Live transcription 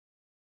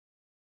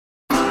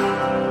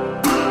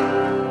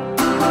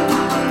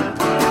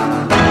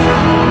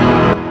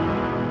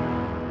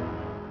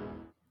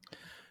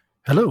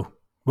Hello,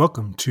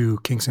 welcome to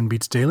Kinks and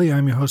Beats Daily.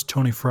 I'm your host,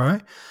 Tony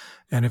Fry.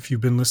 And if you've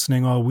been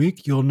listening all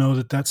week, you'll know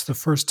that that's the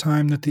first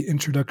time that the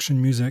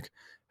introduction music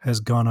has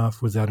gone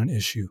off without an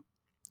issue.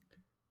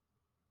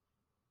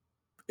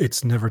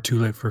 It's never too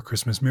late for a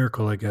Christmas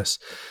miracle, I guess.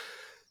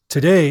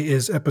 Today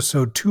is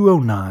episode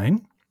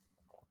 209,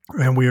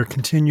 and we are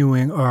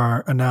continuing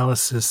our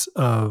analysis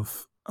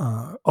of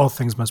All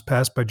Things Must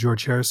Pass by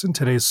George Harrison.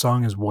 Today's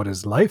song is What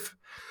is Life,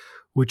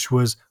 which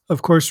was,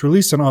 of course,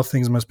 released on All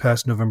Things Must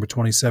Pass November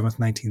 27th,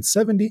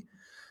 1970,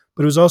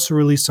 but it was also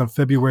released on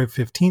February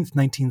 15th,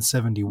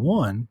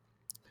 1971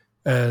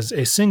 as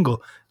a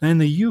single. Now, in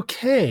the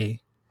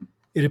UK,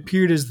 it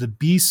appeared as the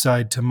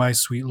B-side to My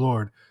Sweet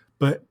Lord,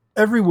 but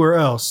everywhere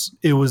else,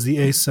 it was the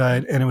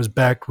A-side, and it was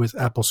backed with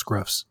Apple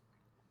Scruffs.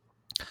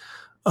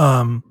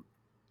 And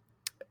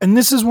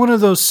this is one of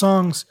those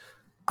songs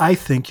I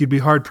think you'd be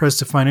hard-pressed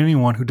to find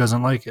anyone who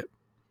doesn't like it.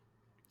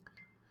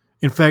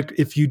 In fact,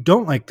 if you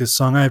don't like this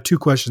song, I have two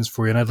questions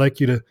for you, and I'd like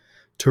you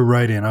to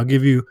write in. I'll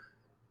give you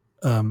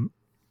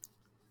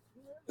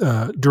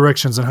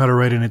directions on how to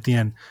write in at the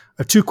end.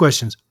 I have two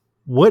questions.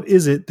 What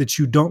is it that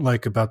you don't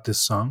like about this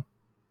song?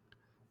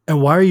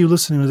 And why are you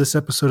listening to this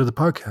episode of the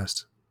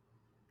podcast?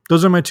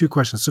 Those are my two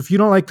questions. So if you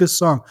don't like this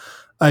song,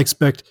 I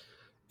expect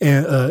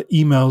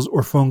emails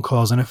or phone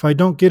calls. And if I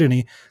don't get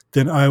any,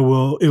 then it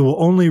will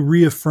only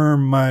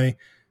reaffirm my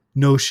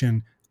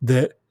notion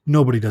that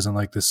nobody doesn't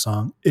like this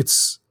song.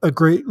 It's a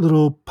great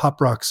little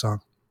pop rock song.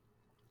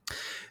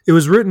 It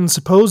was written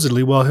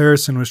supposedly while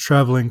Harrison was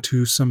traveling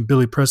to some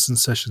Billy Preston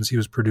sessions he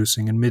was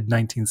producing in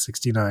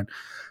mid-1969.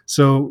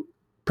 So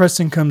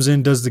Preston comes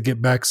in, does the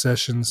Get Back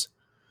sessions.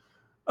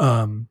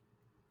 And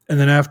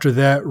then after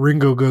that,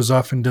 Ringo goes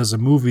off and does a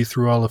movie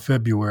through all of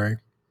February.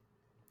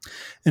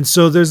 And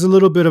so there's a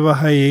little bit of a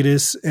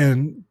hiatus,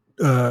 and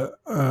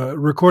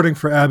recording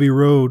for Abbey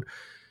Road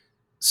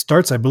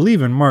starts, I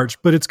believe, in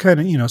March, but it's kind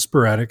of,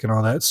 sporadic and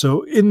all that.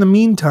 So in the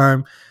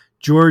meantime,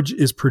 George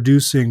is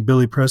producing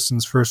Billy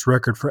Preston's first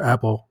record for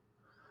Apple.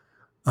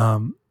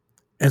 And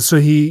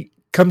so he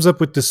comes up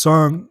with this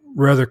song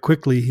rather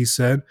quickly, he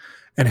said,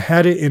 and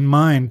had it in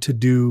mind to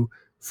do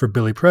for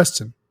Billy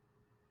Preston.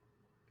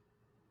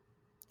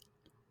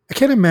 I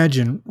can't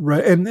imagine,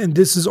 right? And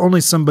this is only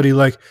somebody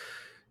like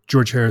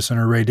George Harrison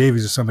or Ray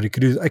Davies or somebody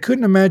could do this. I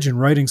couldn't imagine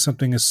writing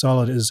something as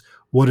solid as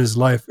What is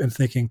Life and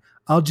thinking,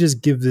 I'll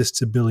just give this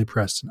to Billy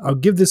Preston. I'll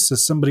give this to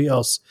somebody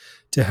else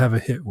to have a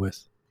hit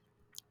with.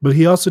 But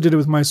he also did it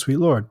with My Sweet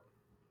Lord.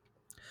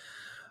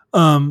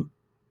 And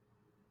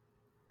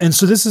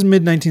so this is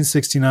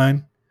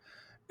mid-1969,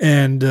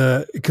 and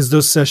because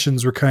those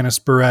sessions were kind of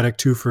sporadic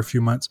too for a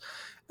few months,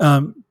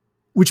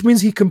 which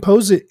means he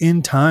composed it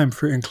in time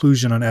for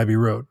inclusion on Abbey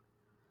Road,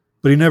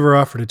 but he never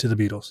offered it to the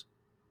Beatles.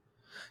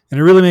 And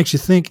it really makes you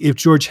think, if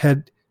George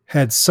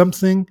had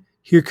something,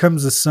 Here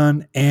Comes the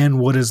Sun and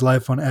What is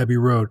Life on Abbey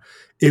Road,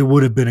 it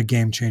would have been a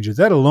game changer.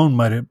 That alone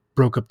might have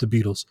broke up the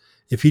Beatles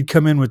if he'd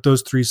come in with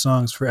those three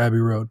songs for Abbey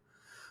Road.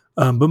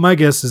 But my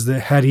guess is that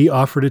had he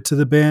offered it to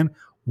the band,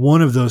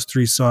 one of those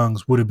three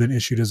songs would have been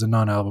issued as a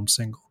non-album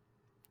single,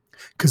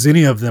 because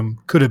any of them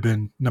could have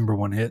been number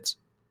one hits.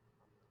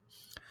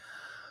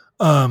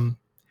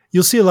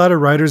 You'll see a lot of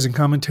writers and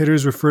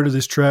commentators refer to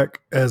this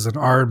track as an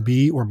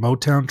R&B or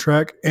Motown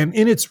track, and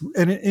in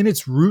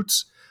its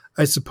roots,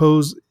 I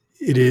suppose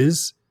it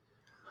is.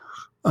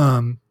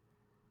 But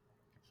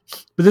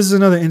this is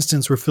another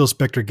instance where Phil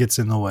Spector gets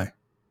in the way.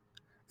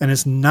 And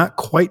it's not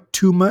quite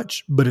too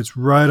much, but it's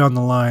right on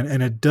the line,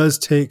 and it does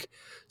take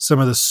some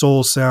of the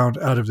soul sound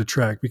out of the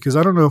track, because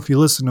I don't know if you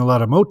listen to a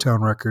lot of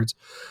Motown records,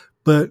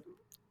 but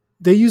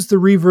they use the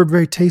reverb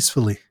very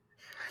tastefully,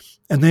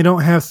 and they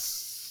don't have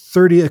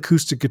 30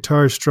 acoustic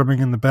guitars strumming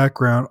in the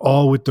background,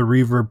 all with the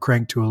reverb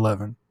cranked to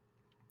 11.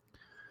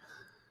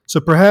 So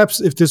perhaps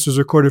if this was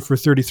recorded for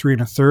 33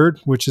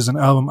 1/3, which is an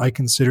album I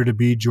consider to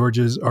be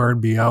George's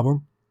R&B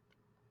album,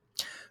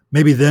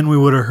 maybe then we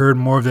would have heard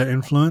more of that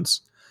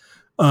influence.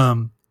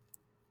 But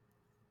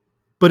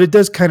it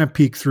does kind of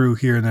peek through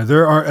here and there.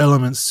 There are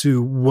elements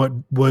to what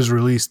was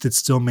released that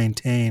still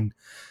maintain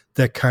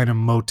that kind of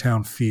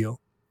Motown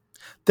feel.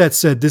 That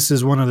said, this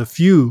is one of the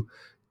few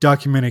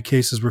documented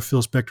cases where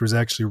Phil Spector was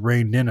actually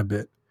reined in a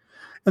bit.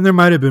 And there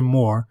might have been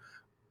more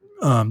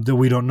that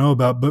we don't know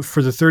about. But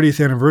for the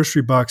 30th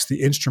anniversary box,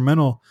 the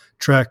instrumental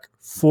track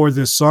for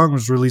this song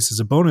was released as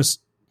a bonus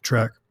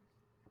track.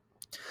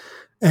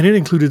 And it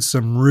included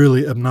some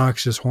really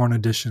obnoxious horn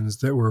additions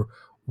that were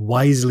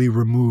wisely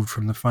removed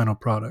from the final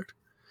product.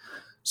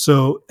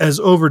 So as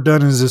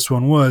overdone as this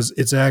one was,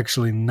 it's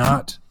actually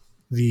not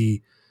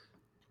the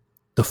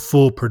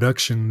full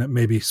production that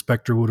maybe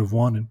Spector would have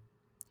wanted.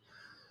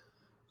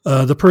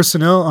 The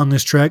personnel on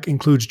this track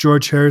includes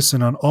George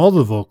Harrison on all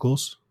the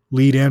vocals,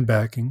 lead and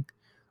backing,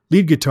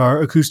 lead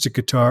guitar, acoustic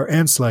guitar,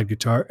 and slide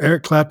guitar.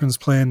 Eric Clapton's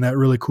playing that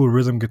really cool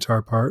rhythm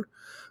guitar part.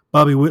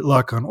 Bobby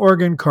Whitlock on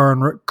organ,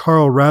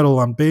 Carl Rattle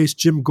on bass,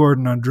 Jim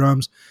Gordon on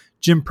drums,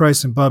 Jim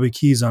Price and Bobby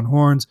Keys on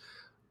horns,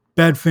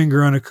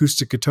 Badfinger on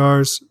acoustic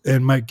guitars,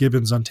 and Mike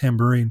Gibbons on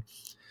tambourine.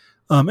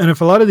 And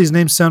if a lot of these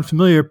names sound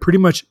familiar, pretty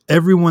much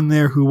everyone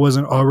there who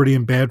wasn't already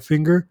in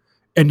Badfinger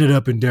ended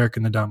up in Derek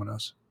and the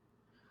Dominos.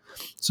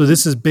 So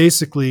this is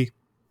basically,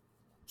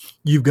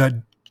 you've got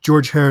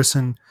George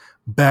Harrison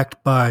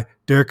backed by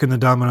Derek and the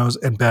Dominos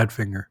and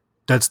Badfinger.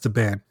 That's the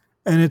band.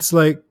 And it's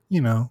like,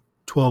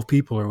 12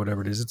 people or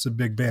whatever it is. It's a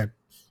big band.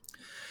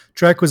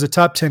 Track was a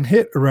top 10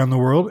 hit around the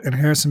world, and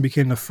Harrison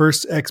became the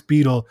first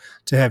ex-Beatle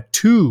to have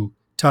 2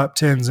 top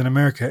 10s in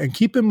America. And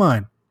keep in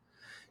mind,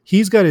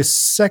 he's got his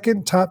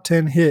second top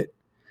 10 hit,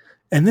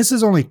 and this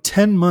is only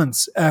 10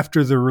 months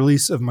after the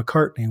release of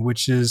McCartney,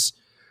 which is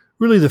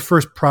really the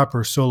first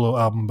proper solo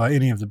album by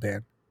any of the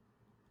band.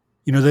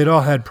 They'd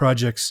all had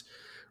projects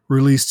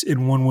released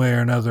in one way or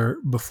another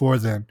before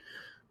then.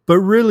 But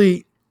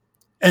really,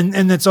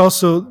 and that's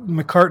also,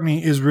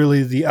 McCartney is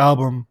really the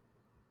album,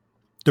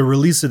 the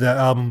release of that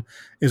album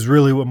is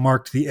really what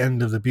marked the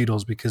end of the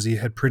Beatles, because he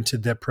had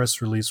printed that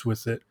press release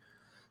with it,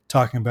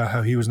 talking about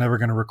how he was never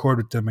going to record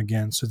with them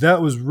again. So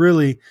that was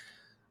really,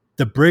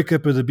 the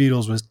breakup of the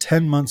Beatles was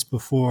 10 months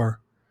before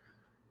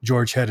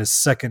George had his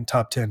second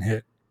top 10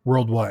 hit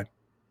worldwide.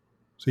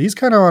 So he's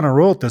kind of on a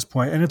roll at this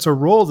point, and it's a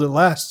roll that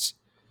lasts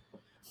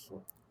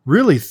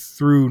really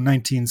through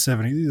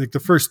 1970, like the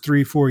first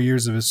 3-4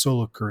 years of his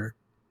solo career.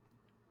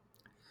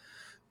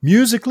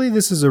 Musically,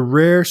 this is a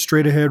rare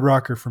straight-ahead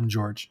rocker from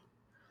George.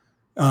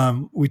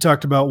 We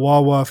talked about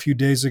Wah Wah a few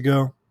days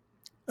ago.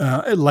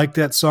 Like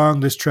that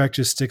song, this track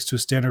just sticks to a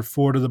standard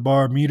 4 to the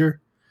bar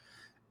meter,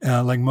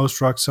 like most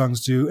rock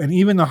songs do. And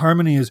even the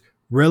harmony is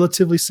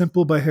relatively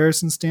simple by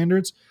Harrison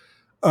standards.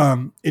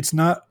 It's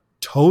not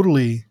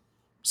totally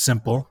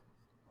simple.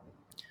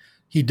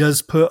 He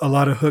does put a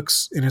lot of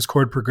hooks in his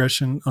chord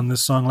progression on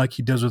this song, like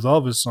he does with all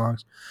of his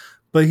songs.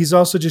 But he's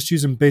also just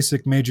using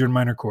basic major and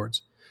minor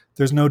chords.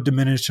 There's no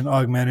diminished and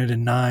augmented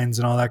and nines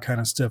and all that kind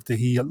of stuff that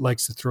he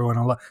likes to throw in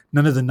a lot.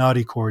 None of the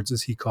naughty chords,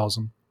 as he calls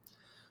them.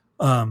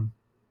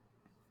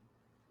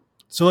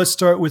 So let's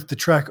start with the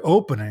track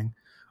opening,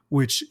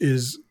 which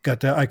is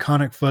got that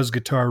iconic fuzz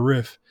guitar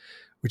riff,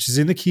 which is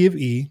in the key of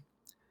E,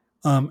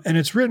 and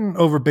it's written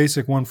over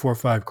basic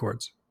 1-4-5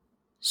 chords.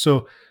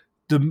 So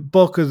the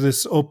bulk of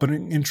this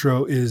opening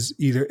intro is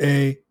either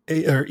A,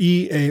 or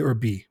E, A, or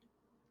B.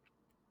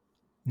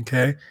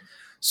 Okay,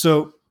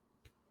 so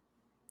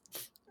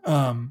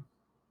and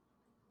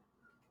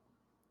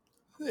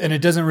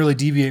it doesn't really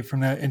deviate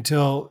from that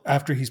until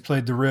after he's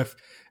played the riff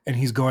and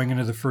he's going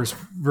into the first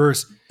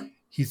verse.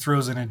 He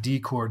throws in a D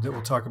chord that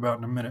we'll talk about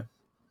in a minute.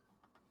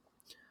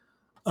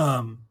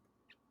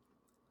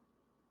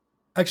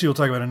 Actually, we'll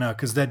talk about it now,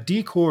 because that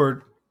D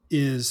chord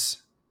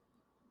is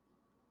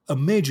a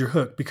major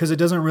hook because it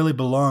doesn't really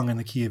belong in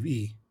the key of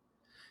E.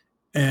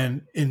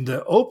 And in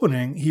the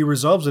opening, he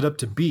resolves it up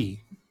to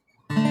B.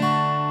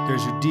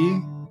 There's your D.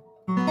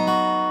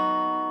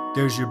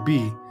 There's your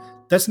B.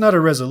 That's not a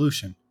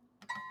resolution.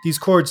 These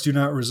chords do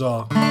not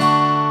resolve.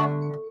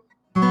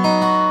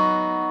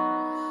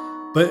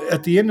 But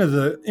at the end of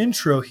the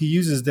intro, he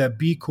uses that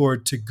B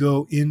chord to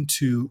go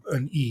into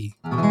an E.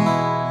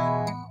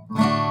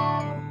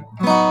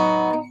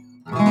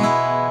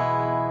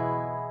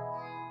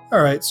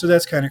 All right, so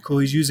that's kind of cool.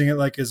 He's using it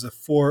like as a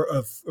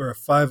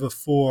 5 of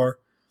 4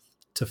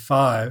 to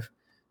 5.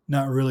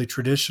 Not really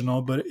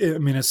traditional, but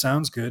it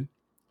sounds good.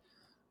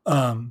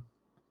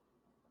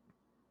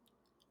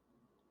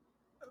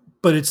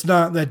 But it's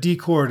not, that D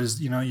chord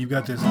is, you've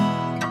got this.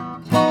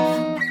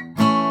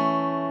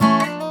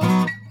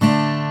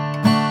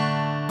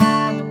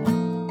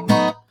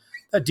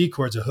 That D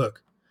chord's a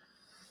hook.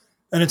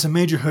 And it's a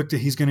major hook that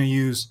he's going to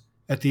use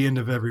at the end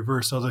of every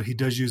verse, although he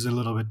does use it a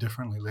little bit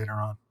differently later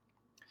on.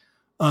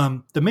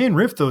 The main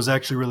riff, though, is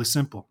actually really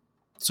simple.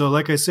 So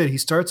like I said, he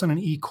starts on an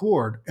E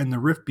chord, and the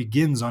riff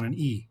begins on an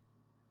E.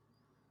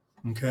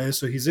 Okay,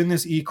 so he's in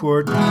this E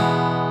chord.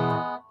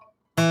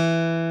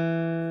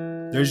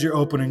 There's your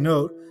opening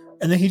note.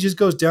 And then he just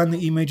goes down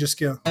the E major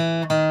scale.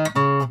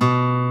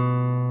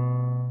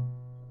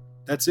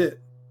 That's it.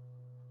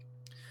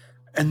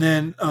 And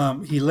then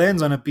he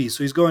lands on a B.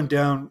 So he's going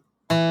down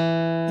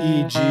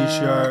E, G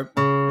sharp,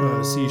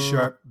 C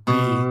sharp, B.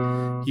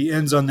 He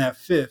ends on that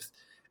 5th.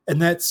 And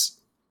that's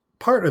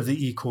part of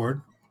the E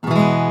chord.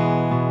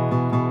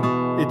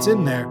 It's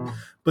in there.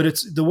 But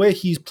it's the way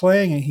he's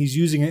playing it, he's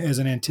using it as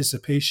an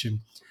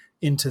anticipation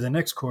into the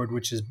next chord,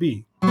 which is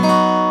B.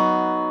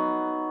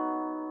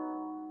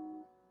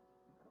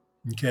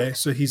 Okay,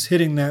 so he's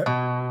hitting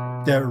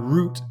that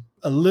root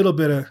a little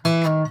bit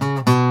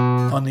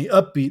on the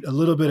upbeat, a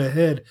little bit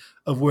ahead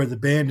of where the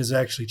band is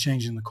actually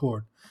changing the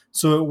chord.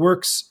 So it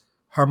works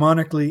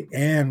harmonically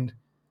and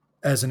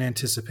as an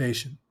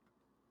anticipation.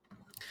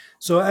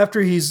 So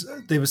after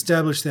they've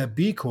established that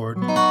B chord,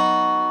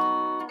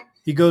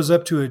 he goes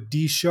up to a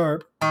D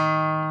sharp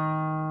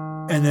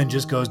and then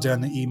just goes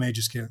down the E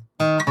major scale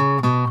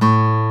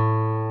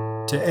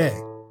to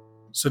A.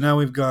 So now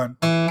we've gone,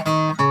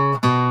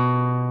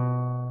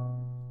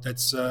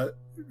 that's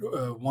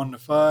 1 to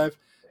 5,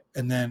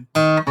 and then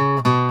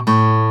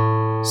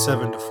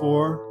 7 to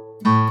 4,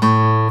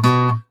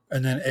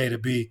 and then A to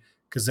B.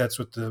 because that's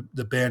what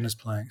the band is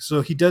playing.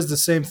 So he does the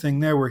same thing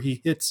there where he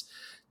hits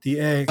the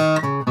A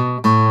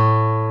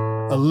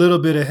a little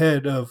bit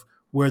ahead of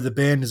where the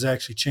band is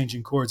actually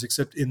changing chords,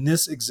 except in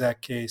this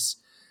exact case,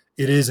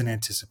 it is an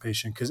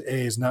anticipation because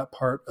A is not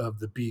part of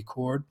the B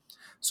chord.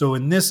 So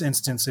in this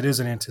instance, it is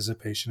an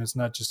anticipation. It's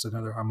not just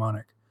another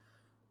harmonic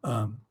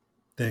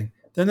thing.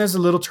 Then there's a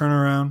little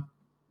turnaround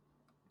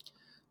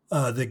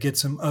that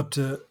gets him up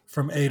to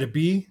from A to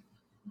B.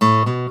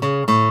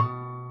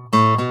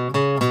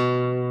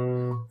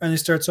 And he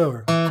starts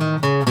over.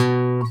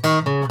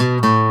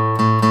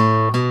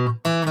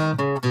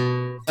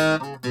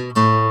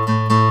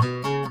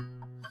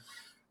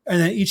 And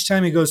then each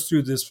time he goes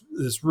through this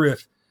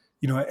riff,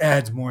 it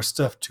adds more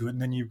stuff to it.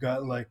 And then you've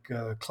got like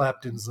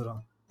Clapton's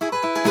little.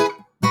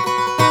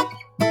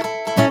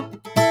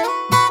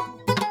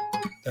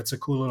 That's a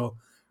cool little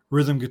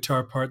rhythm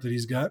guitar part that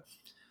he's got.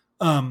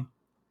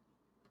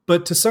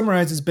 But to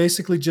summarize, it's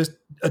basically just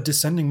a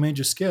descending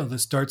major scale that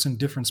starts in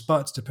different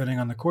spots depending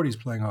on the chord he's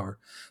playing over.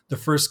 The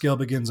first scale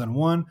begins on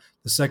 1,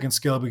 the second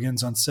scale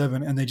begins on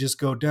 7, and they just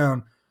go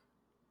down,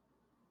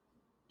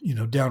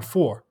 down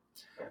 4.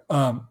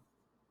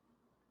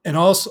 And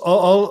also,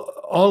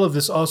 all of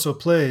this also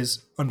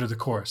plays under the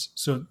chorus.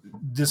 So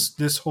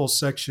this whole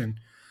section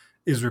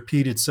is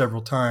repeated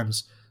several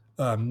times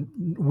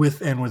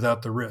with and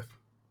without the riff.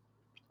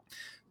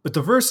 But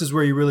the verse is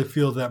where you really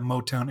feel that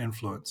Motown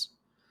influence.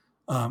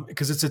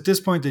 Because it's at this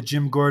point that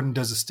Jim Gordon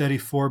does a steady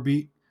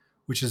 4-beat,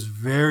 which is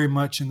very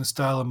much in the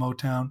style of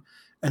Motown.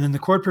 And then the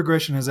chord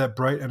progression has that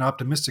bright and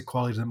optimistic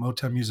quality that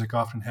Motown music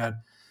often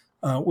had,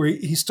 where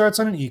he starts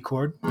on an E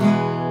chord,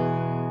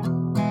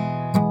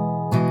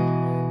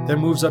 then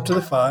moves up to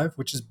the 5,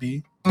 which is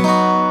B. And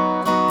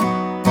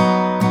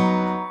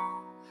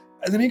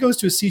then he goes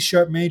to a C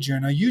sharp major.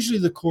 Now, usually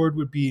the chord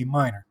would be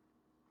minor.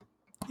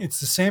 It's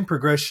the same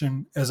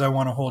progression as I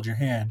Want to Hold Your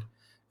Hand,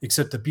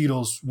 except the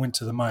Beatles went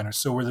to the minor.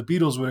 So where the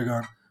Beatles would have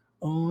gone,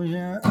 oh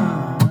yeah,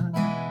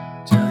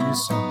 I'll tell you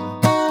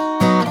something,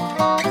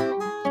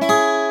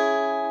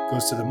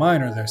 goes to the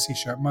minor there, C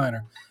sharp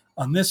minor.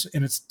 On this,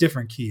 and it's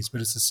different keys,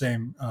 but it's the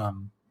same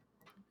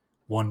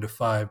 1 to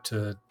 5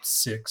 to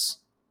 6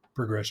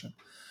 progression.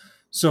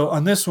 So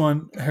on this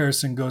one,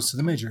 Harrison goes to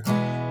the major.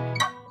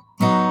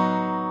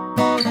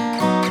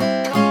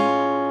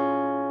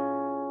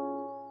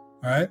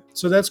 All right,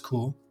 so that's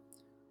cool.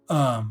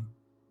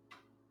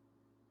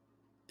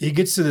 He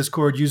gets to this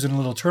chord using a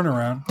little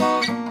turnaround,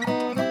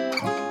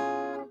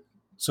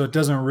 so it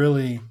doesn't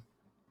really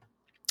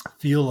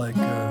feel like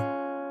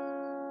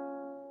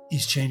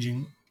he's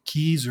changing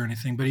keys or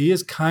anything, but he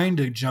is kind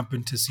of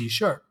jumping to C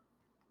sharp.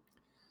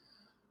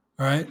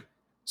 All right,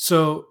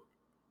 so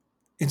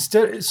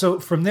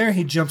from there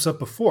he jumps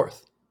up a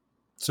 4th.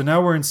 So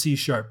now we're in C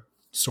sharp,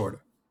 sort of.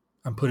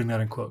 I'm putting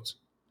that in quotes.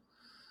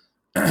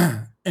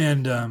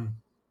 And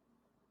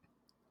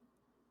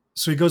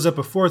so he goes up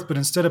a 4th, but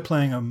instead of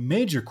playing a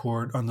major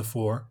chord on the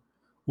 4,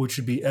 which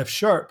would be F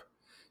sharp,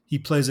 he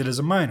plays it as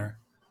a minor.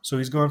 So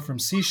he's going from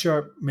C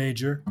sharp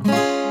major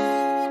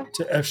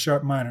to F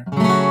sharp minor.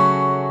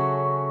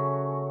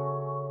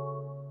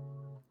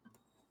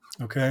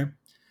 Okay?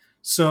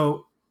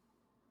 So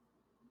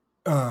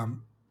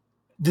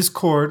this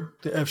chord,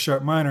 the F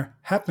sharp minor,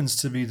 happens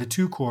to be the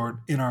 2 chord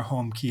in our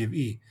home key of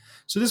E.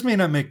 So this may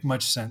not make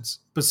much sense,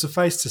 but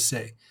suffice to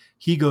say,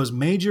 he goes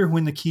major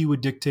when the key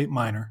would dictate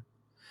minor,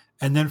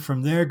 and then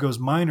from there goes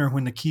minor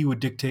when the key would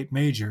dictate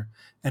major,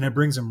 and it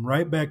brings him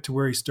right back to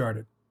where he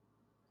started.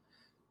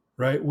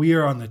 Right? We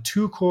are on the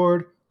 2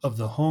 chord of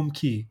the home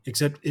key,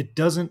 except it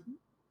doesn't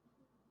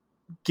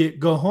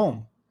go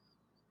home.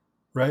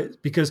 Right?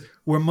 Because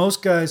where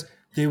most guys,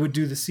 they would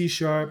do the C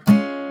sharp,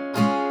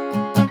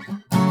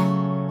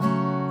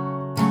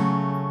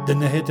 then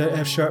they hit that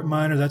F sharp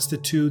minor, that's the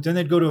 2, then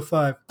they'd go to a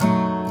 5.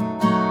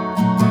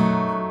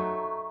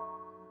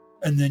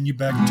 And then you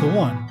back to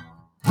 1.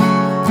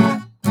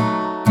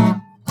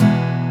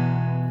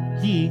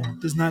 He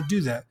does not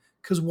do that,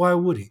 because why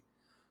would he?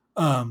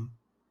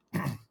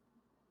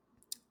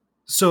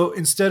 So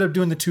instead of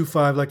doing the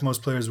 2-5 like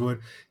most players would,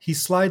 he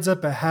slides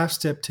up a half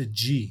step to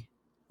G,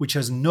 which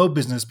has no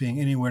business being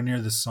anywhere near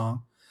this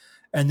song,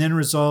 and then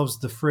resolves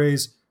the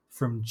phrase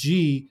from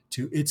G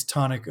to its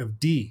tonic of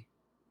D.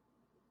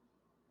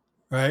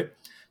 Right?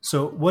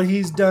 So what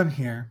he's done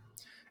here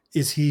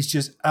is he's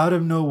just out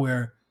of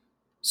nowhere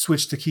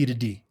switched the key to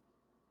D.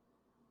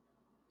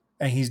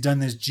 And he's done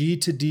this G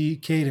to D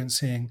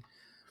cadencing,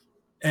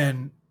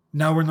 and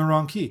now we're in the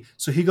wrong key.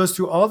 So he goes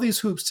through all these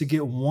hoops to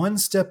get 1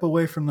 step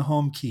away from the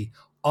home key.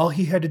 All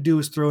he had to do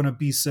was throw in a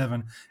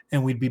B7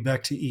 and we'd be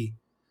back to E,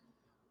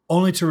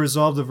 only to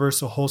resolve the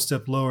verse a whole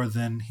step lower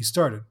than he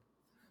started.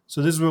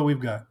 So this is what we've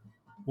got.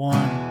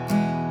 1.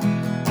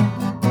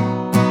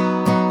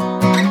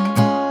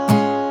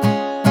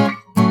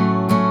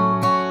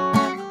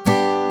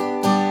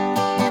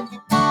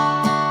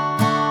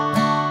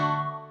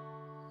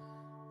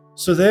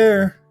 So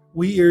there,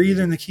 we are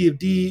either in the key of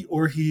D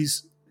or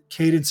he's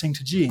cadencing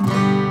to G,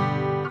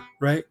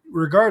 right?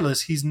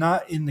 Regardless, he's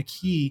not in the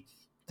key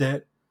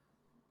that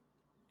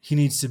he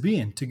needs to be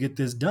in to get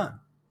this done.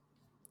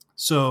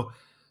 So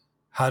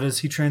how does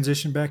he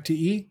transition back to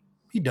E?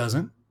 He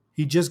doesn't.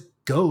 He just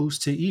goes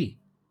to E.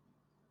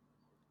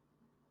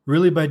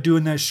 Really, by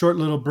doing that short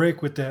little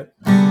break with that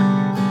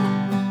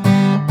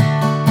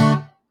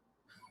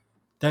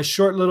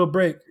short little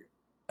break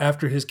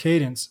after his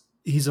cadence,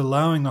 he's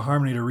allowing the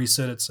harmony to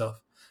reset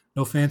itself.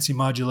 No fancy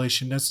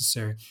modulation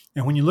necessary.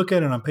 And when you look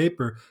at it on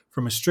paper,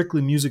 from a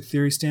strictly music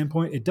theory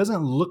standpoint, it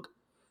doesn't look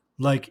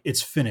like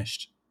it's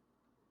finished,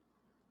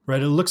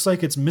 right? It looks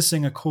like it's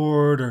missing a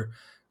chord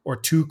or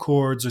two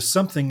chords or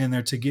something in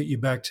there to get you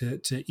back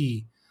to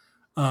E.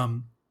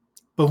 But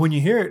when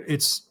you hear it,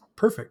 it's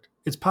perfect.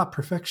 It's pop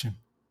perfection.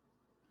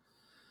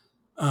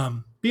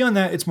 Beyond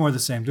that, it's more the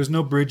same. There's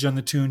no bridge on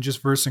the tune,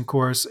 just verse and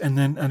chorus, and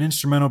then an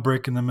instrumental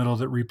break in the middle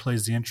that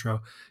replays the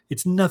intro.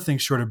 It's nothing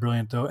short of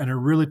brilliant, though, and it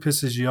really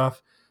pisses you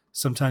off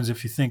sometimes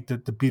if you think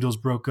that the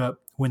Beatles broke up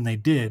when they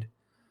did,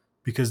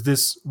 because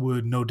this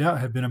would no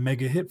doubt have been a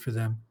mega hit for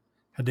them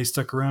had they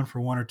stuck around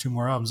for one or two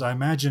more albums. I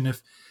imagine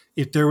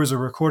if there was a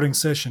recording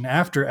session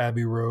after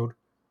Abbey Road,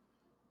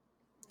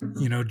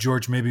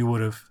 George maybe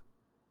would have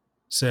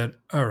said,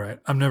 all right,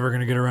 I'm never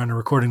going to get around to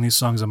recording these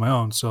songs on my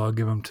own, so I'll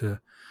give them to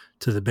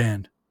the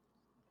band.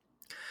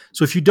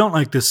 So if you don't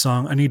like this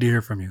song, I need to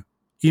hear from you.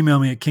 Email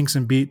me at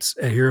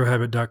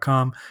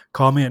kingsandbeats@herohabit.com.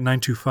 Call me at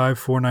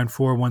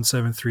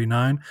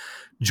 925-494-1739.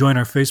 Join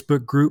our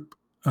Facebook group.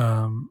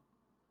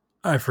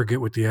 I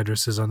forget what the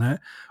address is on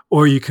that.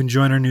 Or you can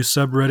join our new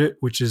subreddit,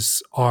 which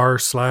is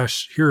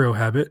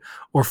r/herohabit,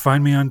 or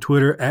find me on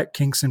Twitter at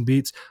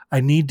kingsandbeats.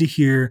 I need to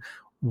hear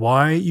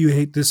why you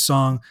hate this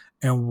song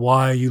and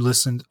why you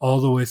listened all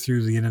the way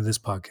through the end of this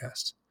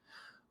podcast.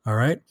 All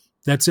right.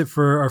 That's it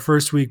for our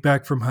first week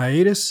back from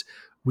hiatus.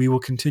 We will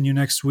continue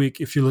next week.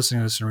 If you're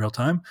listening to this in real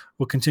time,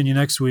 we'll continue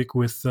next week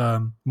with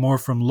more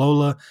from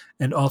Lola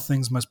and All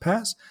Things Must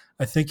Pass.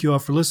 I thank you all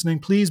for listening.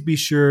 Please be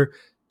sure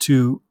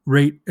to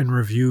rate and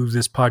review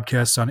this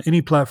podcast on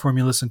any platform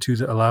you listen to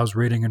that allows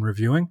rating and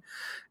reviewing.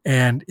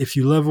 And if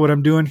you love what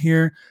I'm doing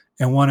here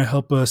and want to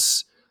help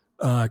us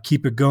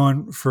keep it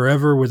going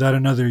forever without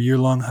another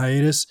year-long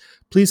hiatus,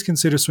 please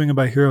consider swinging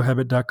by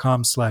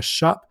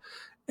herohabit.com/shop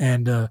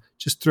and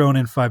just throwing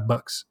in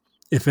 $5.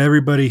 If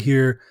everybody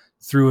here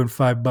threw in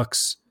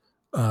 $5,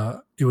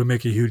 it would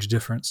make a huge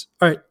difference.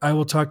 All right. I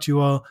will talk to you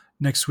all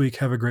next week.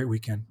 Have a great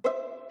weekend.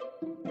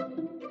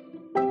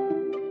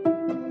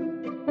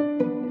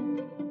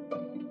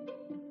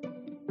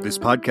 This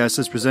podcast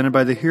is presented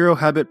by the Hero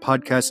Habit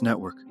Podcast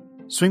Network.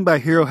 Swing by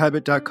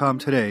herohabit.com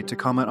today to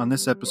comment on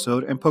this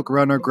episode and poke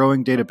around our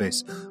growing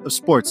database of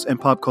sports and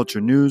pop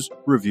culture news,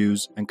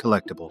 reviews, and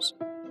collectibles.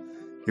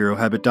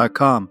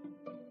 Herohabit.com.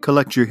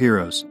 Collect your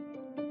heroes.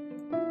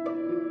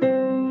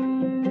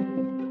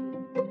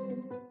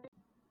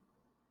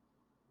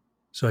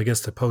 So I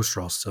guess the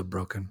poster all still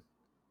broken.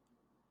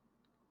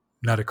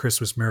 Not a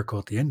Christmas miracle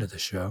at the end of the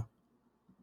show.